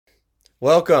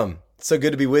Welcome. It's so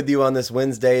good to be with you on this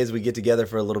Wednesday as we get together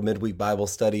for a little midweek Bible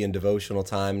study and devotional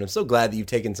time. And I'm so glad that you've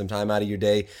taken some time out of your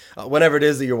day, whenever it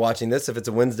is that you're watching this, if it's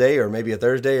a Wednesday or maybe a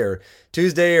Thursday or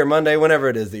Tuesday or Monday, whenever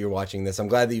it is that you're watching this. I'm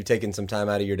glad that you've taken some time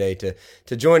out of your day to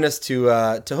join us to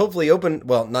hopefully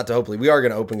not to hopefully, we are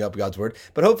going to open up God's Word,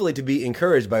 but hopefully to be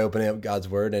encouraged by opening up God's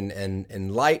Word and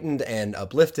enlightened and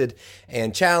uplifted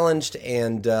and challenged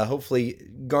and hopefully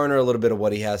garner a little bit of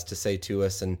what He has to say to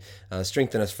us and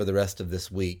strengthen us for the rest of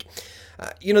this week.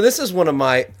 This is one of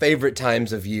my favorite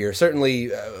times of year. Certainly,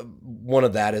 one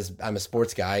of that is I'm a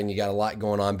sports guy, and you got a lot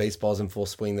going on. Baseball's in full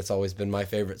swing. That's always been my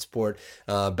favorite sport.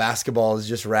 Basketball is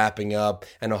just wrapping up.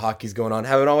 I know hockey's going on.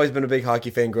 Haven't always been a big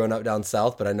hockey fan growing up down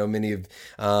south, but I know many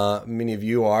of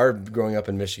you are growing up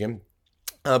in Michigan.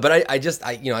 But I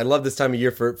love this time of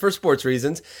year for sports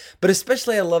reasons, but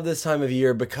especially I love this time of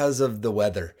year because of the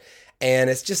weather.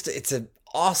 And it's an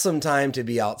awesome time to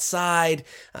be outside.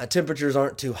 Temperatures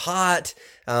aren't too hot,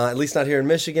 at least not here in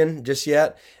Michigan just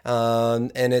yet.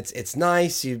 And it's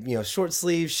nice. Short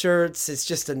sleeve shirts.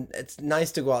 It's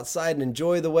nice to go outside and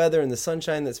enjoy the weather and the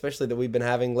sunshine, especially that we've been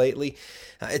having lately.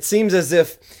 It seems as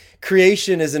if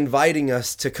creation is inviting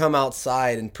us to come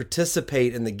outside and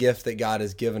participate in the gift that God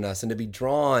has given us and to be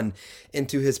drawn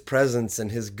into His presence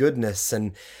and His goodness.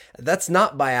 And that's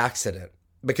not by accident,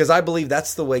 because I believe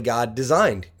that's the way God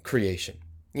designed creation.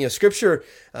 Scripture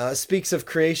speaks of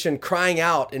creation crying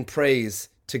out in praise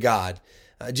to God.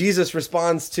 Jesus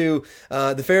responds to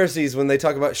the Pharisees when they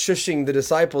talk about shushing the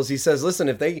disciples. He says, listen,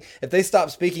 if they stop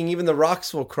speaking, even the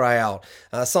rocks will cry out.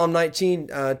 Psalm 19,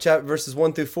 verses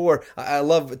 1 through 4, I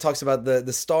love, it talks about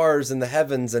the stars in the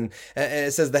heavens, and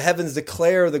it says, the heavens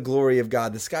declare the glory of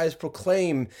God. The skies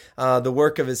proclaim the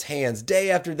work of His hands. Day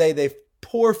after day, they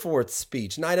pour forth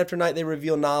speech. Night after night, they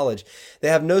reveal knowledge. They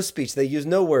have no speech. They use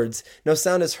no words. No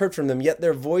sound is heard from them, yet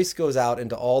their voice goes out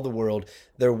into all the world,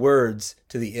 their words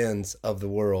to the ends of the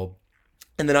world.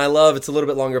 And then it's a little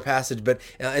bit longer passage, but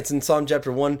it's in Psalm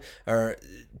chapter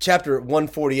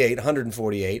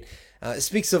 148. It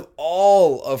speaks of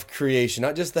all of creation,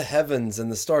 not just the heavens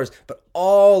and the stars, but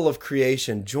all of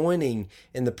creation joining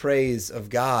in the praise of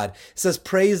God. It says,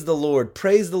 praise the Lord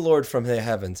from the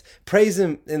heavens, praise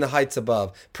Him in the heights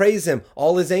above, praise Him,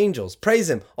 all His angels, praise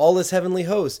Him, all His heavenly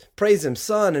hosts, praise Him,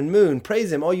 sun and moon,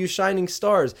 praise Him, all you shining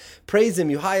stars, praise Him,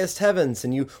 you highest heavens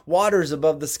and you waters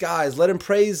above the skies. Let Him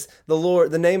praise the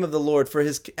Lord, the name of the Lord, for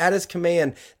at His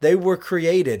command they were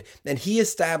created, and He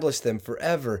established them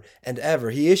forever and ever.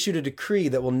 He issued a decree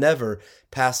that will never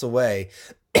pass away.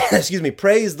 Excuse me.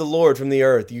 Praise the Lord from the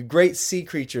earth, you great sea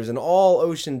creatures and all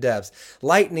ocean depths,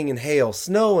 lightning and hail,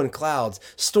 snow and clouds,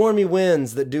 stormy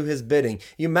winds that do His bidding,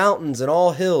 you mountains and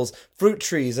all hills, fruit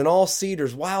trees and all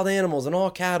cedars, wild animals and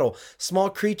all cattle, small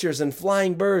creatures and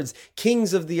flying birds,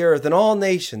 kings of the earth and all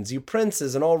nations, you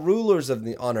princes and all rulers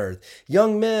on earth,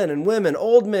 young men and women,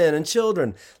 old men and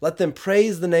children. Let them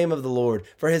praise the name of the Lord,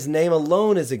 for His name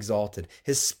alone is exalted.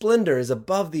 His splendor is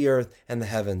above the earth and the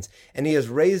heavens, and He has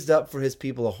raised up for His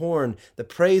people a horn, the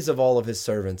praise of all of His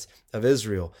servants of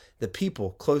Israel, the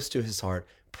people close to His heart.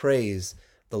 Praise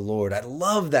the Lord. I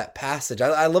love that passage.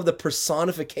 I love the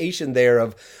personification there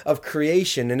of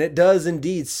creation, and it does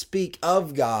indeed speak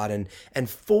of God and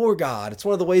for God. It's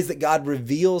one of the ways that God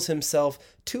reveals Himself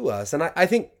to us. And I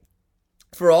think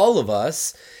for all of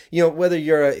us, whether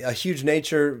you're a huge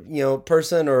nature,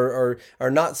 person or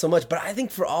not so much, but I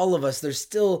think for all of us, there's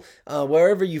still,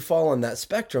 wherever you fall on that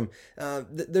spectrum,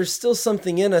 there's still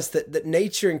something in us that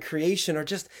nature and creation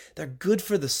they're good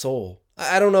for the soul.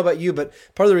 I don't know about you, but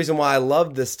part of the reason why I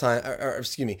love this time,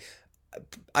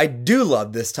 I do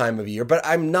love this time of year, but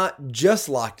I'm not just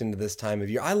locked into this time of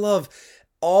year. I love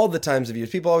all the times of year.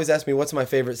 People always ask me, what's my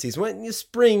favorite season?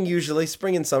 Spring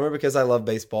and summer, because I love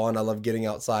baseball and I love getting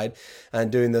outside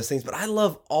and doing those things. But I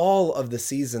love all of the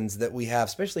seasons that we have,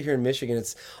 especially here in Michigan.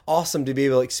 It's awesome to be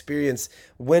able to experience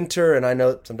winter, and I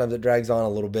know sometimes it drags on a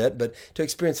little bit, but to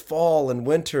experience fall and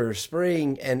winter,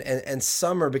 spring and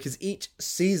summer, because each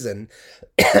season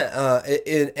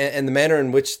and the manner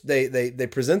in which they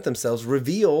present themselves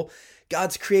reveal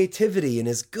God's creativity and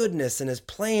His goodness and His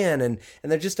plan, and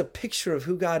they're just a picture of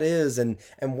who God is and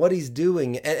what He's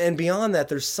doing. And beyond that,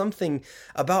 there's something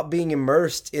about being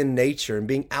immersed in nature and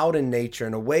being out in nature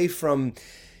and away from,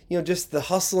 just the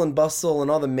hustle and bustle and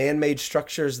all the man-made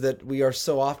structures that we are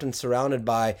so often surrounded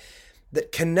by,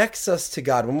 that connects us to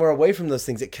God. When we're away from those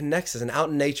things, it connects us, and out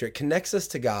in nature, it connects us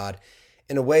to God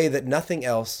in a way that nothing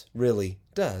else really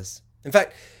does. In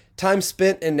fact, time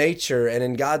spent in nature and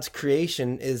in God's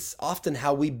creation is often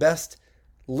how we best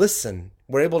listen.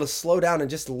 We're able to slow down and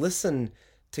just listen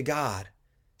to God.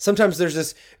 Sometimes there's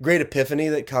this great epiphany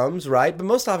that comes, right? But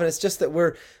most often it's just that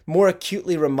we're more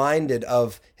acutely reminded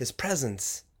of his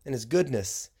presence and his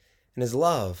goodness and his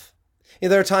love.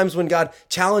 There are times when God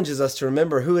challenges us to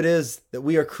remember who it is that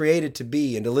we are created to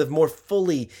be and to live more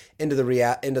fully into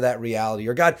that reality.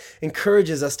 Or God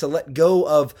encourages us to let go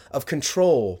of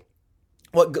control,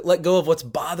 let go of what's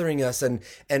bothering us and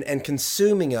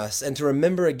consuming us, and to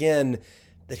remember again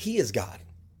that he is God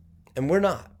and we're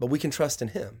not, but we can trust in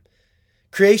him.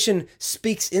 Creation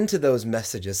speaks into those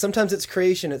messages. Sometimes it's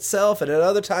creation itself, and at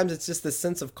other times it's just this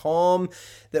sense of calm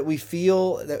that we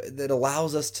feel that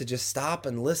allows us to just stop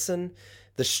and listen.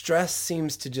 The stress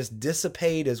seems to just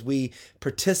dissipate as we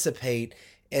participate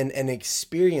and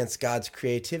experience God's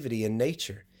creativity in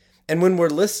nature. And when we're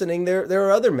listening, there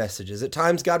are other messages. At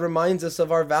times, God reminds us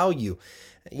of our value.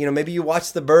 Maybe you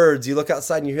watch the birds, you look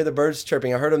outside and you hear the birds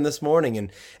chirping. I heard them this morning,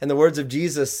 and the words of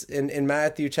Jesus in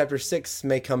Matthew chapter 6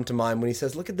 may come to mind when he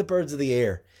says, look at the birds of the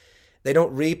air. They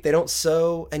don't reap, they don't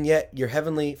sow, and yet your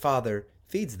heavenly Father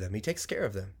feeds them. He takes care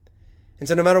of them. And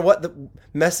so no matter what the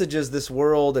messages this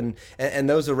world and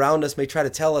those around us may try to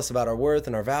tell us about our worth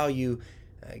and our value,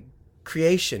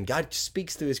 creation, God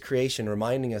speaks through his creation,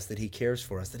 reminding us that he cares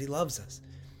for us, that he loves us.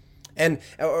 And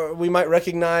we might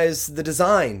recognize the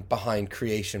design behind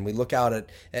creation. We look out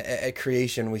at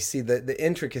creation, we see the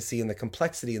intricacy and the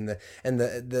complexity and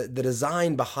the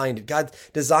design behind it. God's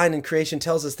design in creation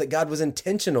tells us that God was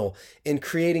intentional in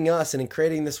creating us and in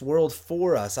creating this world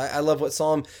for us. I love what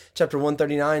Psalm chapter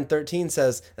 139, 13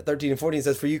 and 14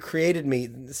 says, for you created me.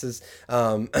 This is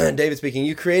David speaking.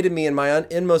 You created me in my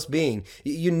inmost being.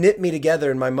 You knit me together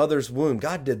in my mother's womb.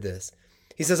 God did this.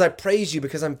 He says, I praise you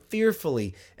because I'm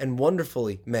fearfully and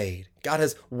wonderfully made. God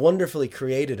has wonderfully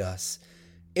created us,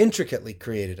 intricately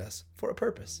created us for a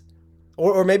purpose.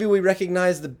 Or maybe we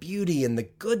recognize the beauty and the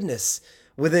goodness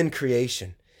within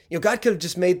creation. God could have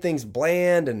just made things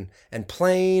bland and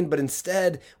plain, but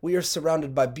instead we are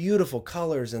surrounded by beautiful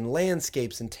colors and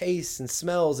landscapes and tastes and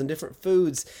smells and different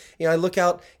foods. I look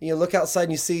outside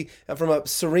and you see from a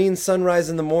serene sunrise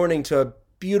in the morning to a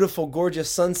beautiful, gorgeous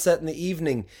sunset in the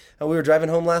evening. We were driving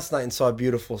home last night and saw a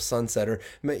beautiful sunset. Or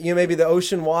maybe the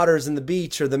ocean waters and the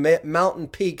beach, or the mountain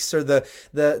peaks, or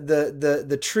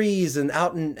the trees and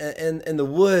out in the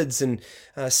woods, and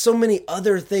so many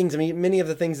other things. Many of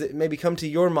the things that maybe come to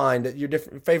your mind at your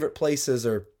different favorite places,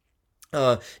 or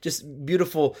just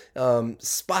beautiful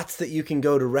spots that you can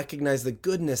go to recognize the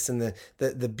goodness and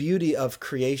the beauty of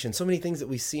creation. So many things that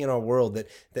we see in our world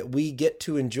that we get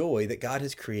to enjoy, that God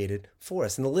has created for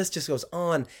us. And the list just goes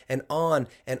on and on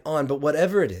and on. But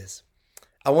whatever it is,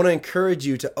 I want to encourage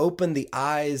you to open the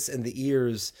eyes and the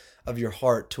ears of your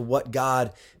heart to what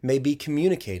God may be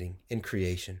communicating in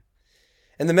creation.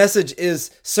 And the message is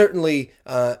certainly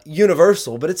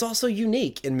universal, but it's also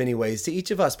unique in many ways to each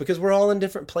of us, because we're all in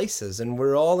different places and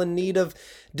we're all in need of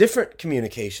different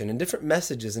communication and different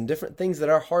messages and different things that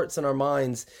our hearts and our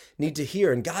minds need to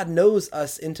hear. And God knows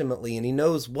us intimately, and he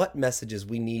knows what messages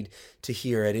we need to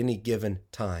hear at any given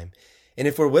time. And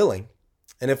if we're willing,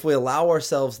 and if we allow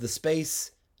ourselves the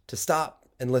space to stop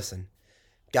and listen,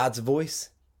 God's voice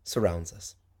surrounds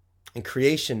us, and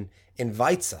creation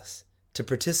invites us to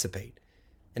participate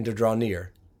and to draw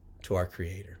near to our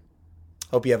Creator.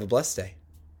 Hope you have a blessed day.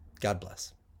 God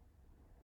bless.